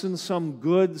lesson, some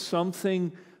good,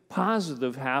 something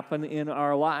positive happen in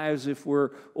our lives if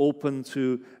we're open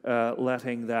to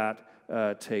letting that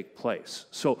take place.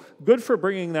 So good for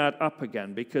bringing that up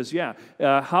again, because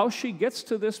how she gets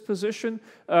to this position,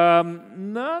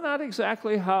 not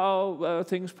exactly how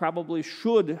things probably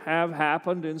should have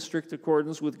happened in strict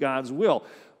accordance with God's will,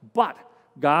 but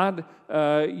God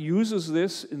uses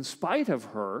this in spite of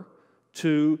her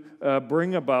to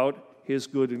bring about His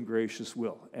good and gracious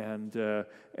will, and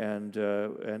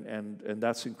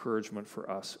that's encouragement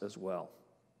for us as well.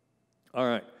 All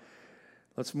right,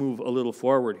 let's move a little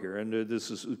forward here, and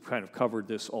we've kind of covered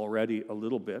this already a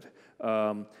little bit.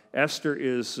 Esther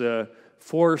is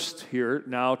forced here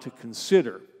now to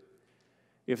consider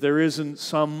if there isn't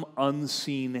some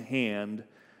unseen hand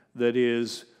that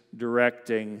is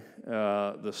directing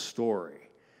the story.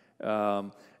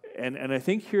 And I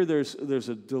think here there's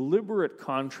a deliberate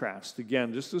contrast,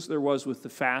 again, just as there was with the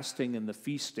fasting and the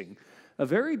feasting, a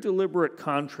very deliberate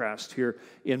contrast here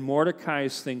in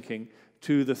Mordecai's thinking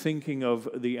to the thinking of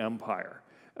the empire.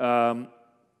 And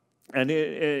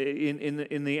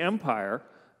in the empire,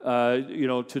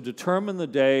 to determine the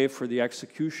day for the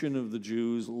execution of the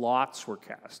Jews, lots were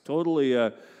cast. Totally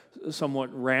a somewhat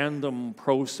random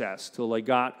process till they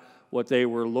got what they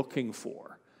were looking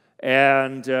for.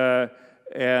 And in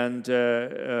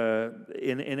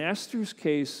Esther's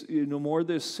case, more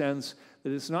this sense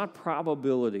that it's not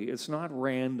probability, it's not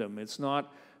random, it's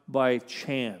not by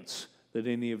chance that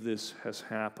any of this has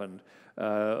happened.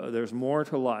 There's more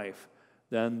to life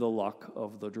than the luck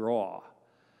of the draw.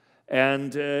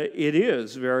 And it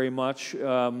is very much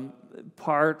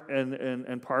part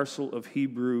and parcel of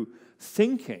Hebrew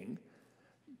thinking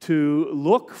to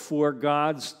look for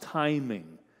God's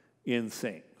timing in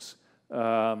things.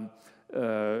 The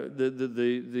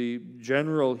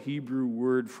general Hebrew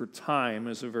word for time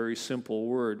is a very simple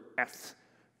word, eth.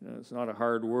 It's not a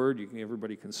hard word,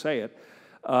 everybody can say it.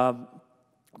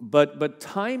 But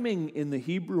timing in the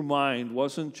Hebrew mind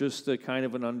wasn't just a kind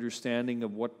of an understanding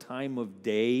of what time of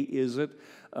day is it.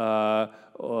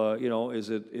 Is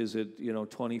it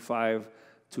 25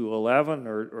 to 11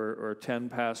 or 10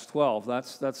 past 12?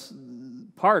 That's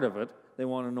part of it. They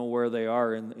want to know where they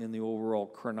are in the overall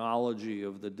chronology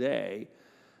of the day.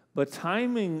 But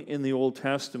timing in the Old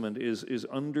Testament is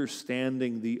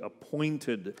understanding the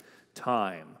appointed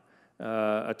time,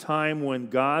 a time when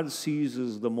God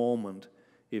seizes the moment,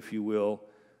 if you will,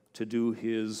 to do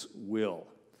His will.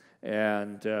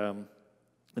 And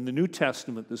in the New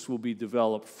Testament, this will be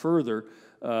developed further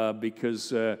because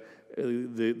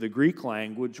the Greek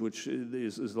language, which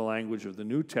is the language of the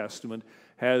New Testament,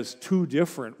 has two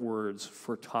different words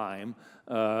for time.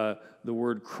 The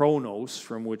word chronos,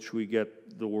 from which we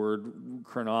get the word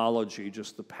chronology,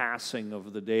 just the passing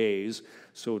of the days,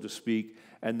 so to speak,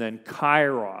 and then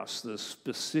kairos, the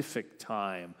specific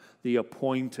time, the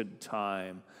appointed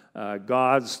time,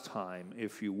 God's time,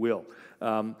 if you will.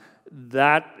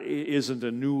 That isn't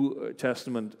a New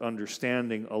Testament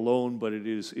understanding alone, but it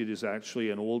is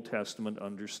actually an Old Testament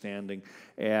understanding,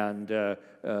 and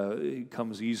it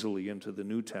comes easily into the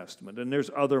New Testament. And there's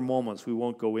other moments. We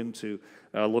won't go into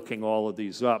looking all of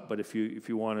these up, but if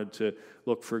you wanted to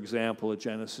look, for example, at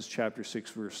Genesis chapter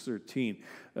 6, verse 13,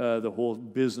 the whole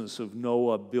business of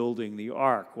Noah building the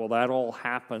ark, well, that all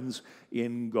happens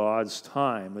in God's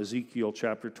time. Ezekiel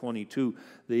chapter 22,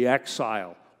 the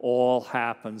exile, all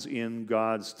happens in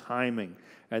God's timing.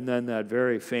 And then that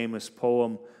very famous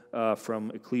poem from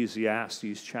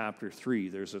Ecclesiastes chapter 3,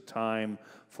 there's a time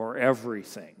for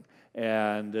everything.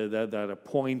 And that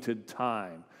appointed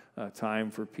time, a time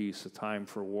for peace, a time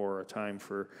for war, a time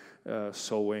for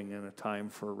sowing, and a time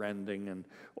for rending, and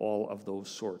all of those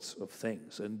sorts of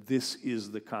things. And this is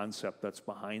the concept that's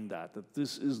behind that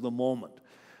this is the moment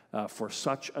for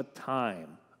such a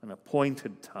time, an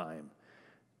appointed time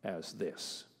as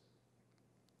this.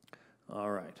 All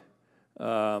right.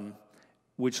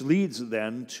 Which leads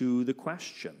then to the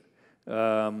question.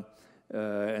 And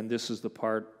this is the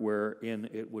part wherein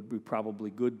it would be probably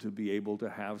good to be able to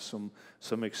have some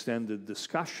extended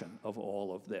discussion of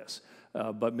all of this.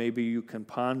 But maybe you can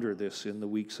ponder this in the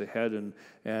weeks ahead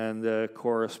and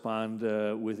correspond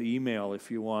with email if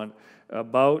you want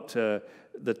about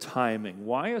the timing.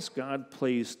 Why has God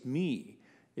placed me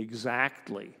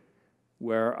exactly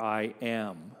where I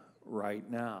am right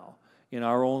now? In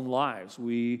our own lives,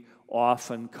 we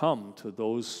often come to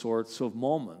those sorts of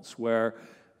moments where,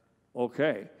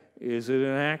 okay, is it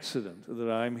an accident that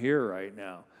I'm here right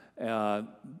now? No.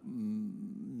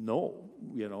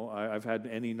 I've had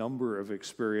any number of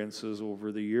experiences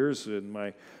over the years in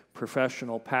my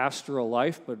professional pastoral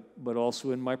life, but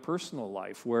also in my personal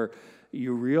life, where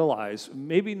you realize,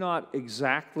 maybe not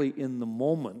exactly in the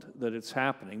moment that it's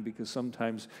happening, because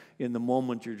sometimes in the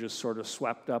moment you're just sort of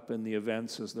swept up in the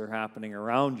events as they're happening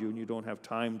around you, and you don't have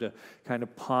time to kind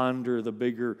of ponder the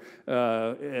bigger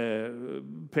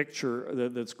picture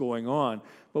that's going on.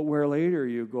 But where later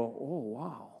you go, oh,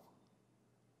 wow,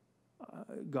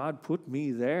 God put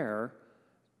me there,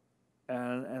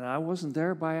 and I wasn't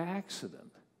there by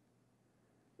accident.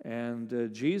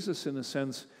 And Jesus, in a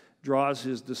sense, draws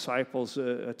his disciples'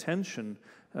 attention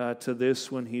to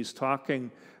this when he's talking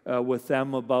with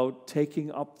them about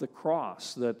taking up the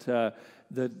cross. That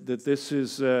this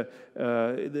is the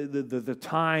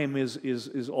time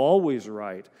is always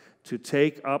right to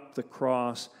take up the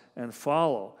cross and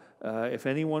follow. If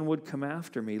anyone would come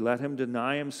after me, let him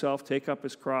deny himself, take up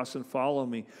his cross, and follow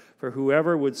me. For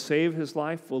whoever would save his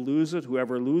life will lose it.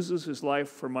 Whoever loses his life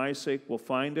for my sake will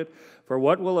find it. For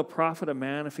what will it profit a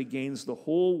man if he gains the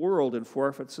whole world and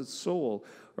forfeits his soul?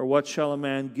 Or what shall a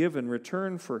man give in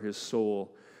return for his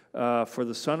soul? For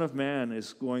the Son of Man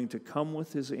is going to come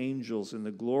with his angels in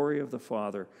the glory of the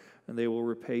Father, and they will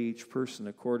repay each person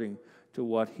according to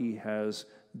what he has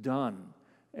done.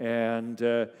 And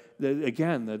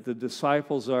the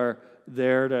disciples are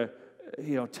there to,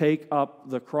 take up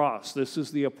the cross. This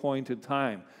is the appointed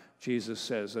time, Jesus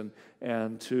says,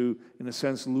 and to, in a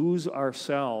sense, lose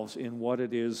ourselves in what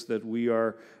it is that we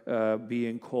are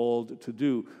being called to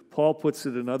do. Paul puts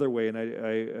it another way, and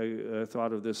I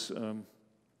thought of this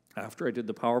after I did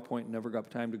the PowerPoint, never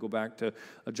got time to go back to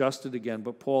adjust it again.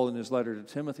 But Paul, in his letter to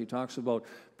Timothy, talks about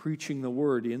preaching the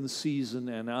word in season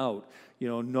and out.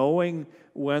 Knowing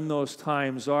when those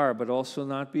times are, but also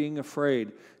not being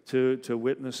afraid to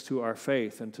witness to our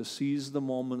faith and to seize the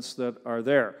moments that are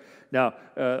there. Now,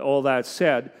 all that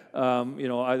said, there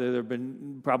have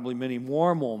been probably many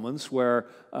more moments where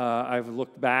I've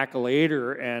looked back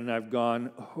later and I've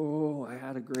gone, oh, I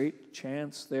had a great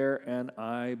chance there and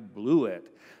I blew it.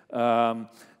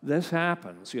 This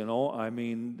happens, I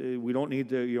mean, we don't need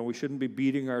to, we shouldn't be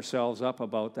beating ourselves up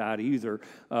about that either.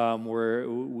 Where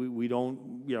we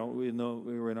don't,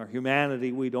 in our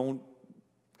humanity, we don't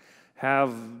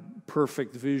have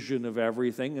perfect vision of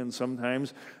everything, and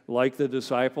sometimes, like the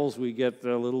disciples, we get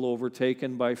a little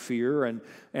overtaken by fear and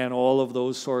all of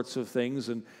those sorts of things.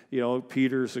 And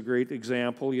Peter's a great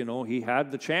example. He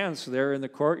had the chance there in the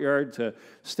courtyard to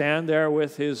stand there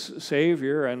with his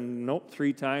Savior, and nope,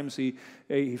 3 times he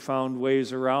found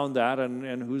ways around that.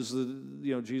 And who's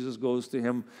the Jesus goes to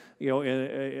him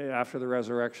after the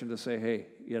resurrection to say, hey,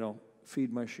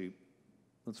 feed my sheep.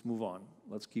 Let's move on.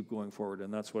 Let's keep going forward.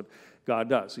 And that's what God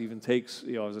does. He even takes,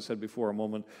 as I said before, a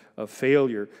moment of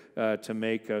failure to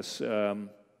make us I'm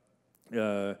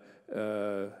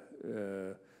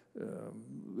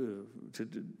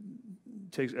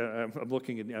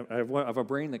looking at, I have a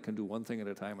brain that can do one thing at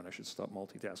a time, and I should stop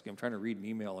multitasking. I'm trying to read an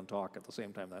email and talk at the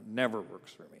same time. That never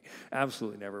works for me.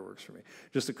 Absolutely never works for me.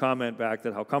 Just to comment back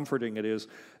that how comforting it is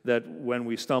that when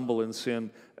we stumble in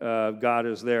sin, God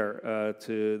is there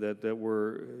that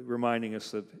we're reminding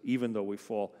us that even though we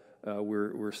fall,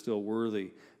 we're still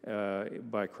worthy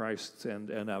by Christ,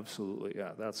 and absolutely,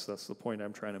 yeah, that's the point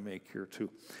I'm trying to make here too.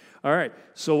 All right,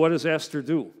 so what does Esther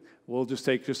do? We'll just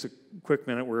take just a quick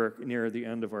minute. We're near the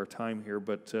end of our time here,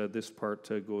 but this part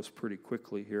goes pretty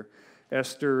quickly here.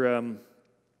 Esther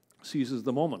seizes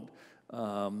the moment.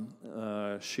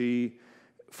 She,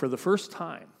 for the first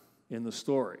time in the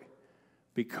story,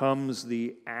 becomes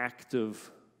the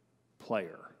active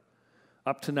player.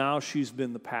 Up to now, she's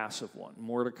been the passive one.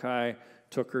 Mordecai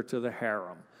took her to the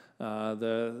harem.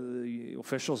 The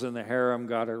officials in the harem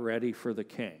got her ready for the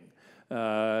king.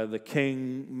 The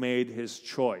king made his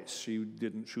choice. She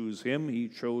didn't choose him, he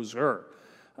chose her.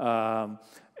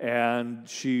 And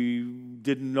she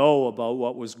didn't know about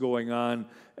what was going on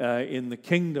in the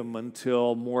kingdom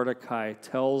until Mordecai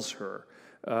tells her.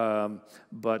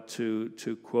 But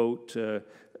to quote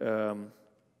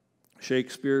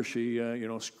Shakespeare, she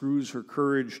screws her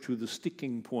courage to the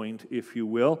sticking point, if you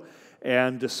will,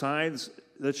 and decides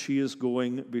that she is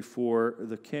going before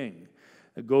the king.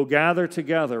 Go gather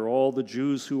together all the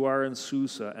Jews who are in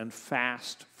Susa and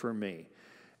fast for me.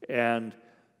 And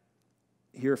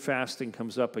here fasting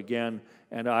comes up again,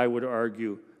 and I would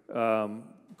argue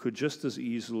could just as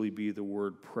easily be the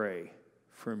word pray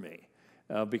for me.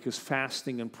 Because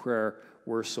fasting and prayer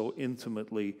were so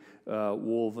intimately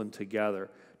woven together.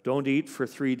 Don't eat for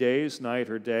 3 days, night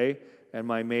or day, and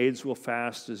my maids will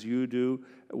fast as you do.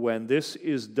 When this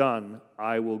is done,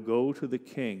 I will go to the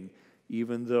king,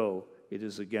 even though it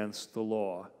is against the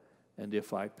law. And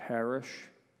if I perish,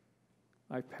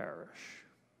 I perish.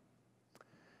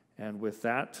 And with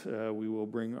that, we will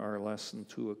bring our lesson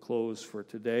to a close for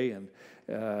today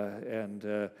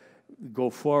and go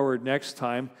forward next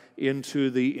time into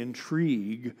the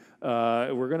intrigue.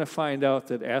 We're going to find out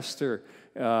that Esther,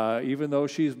 even though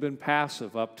she's been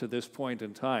passive up to this point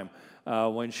in time,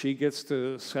 when she gets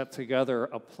to set together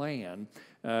a plan,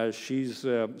 she's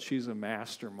a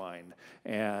mastermind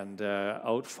and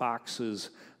outfoxes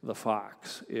the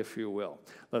fox, if you will.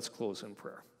 Let's close in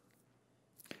prayer.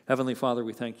 Heavenly Father,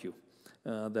 we thank you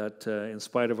that in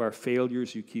spite of our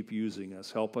failures, you keep using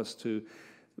us. Help us to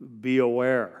be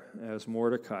aware, as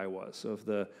Mordecai was, of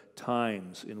the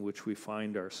times in which we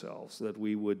find ourselves, that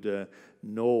we would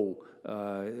know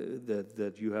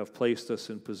that you have placed us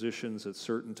in positions at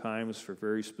certain times for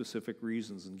very specific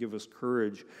reasons, and give us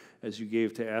courage, as you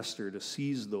gave to Esther, to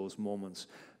seize those moments,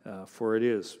 for it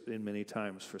is, in many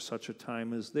times, for such a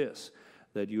time as this,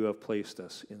 that you have placed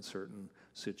us in certain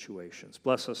situations.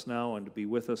 Bless us now and be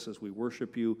with us as we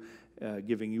worship you,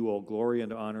 giving you all glory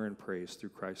and honor and praise through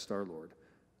Christ our Lord.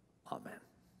 Amen.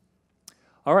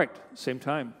 All right, same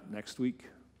time next week.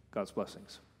 God's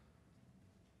blessings.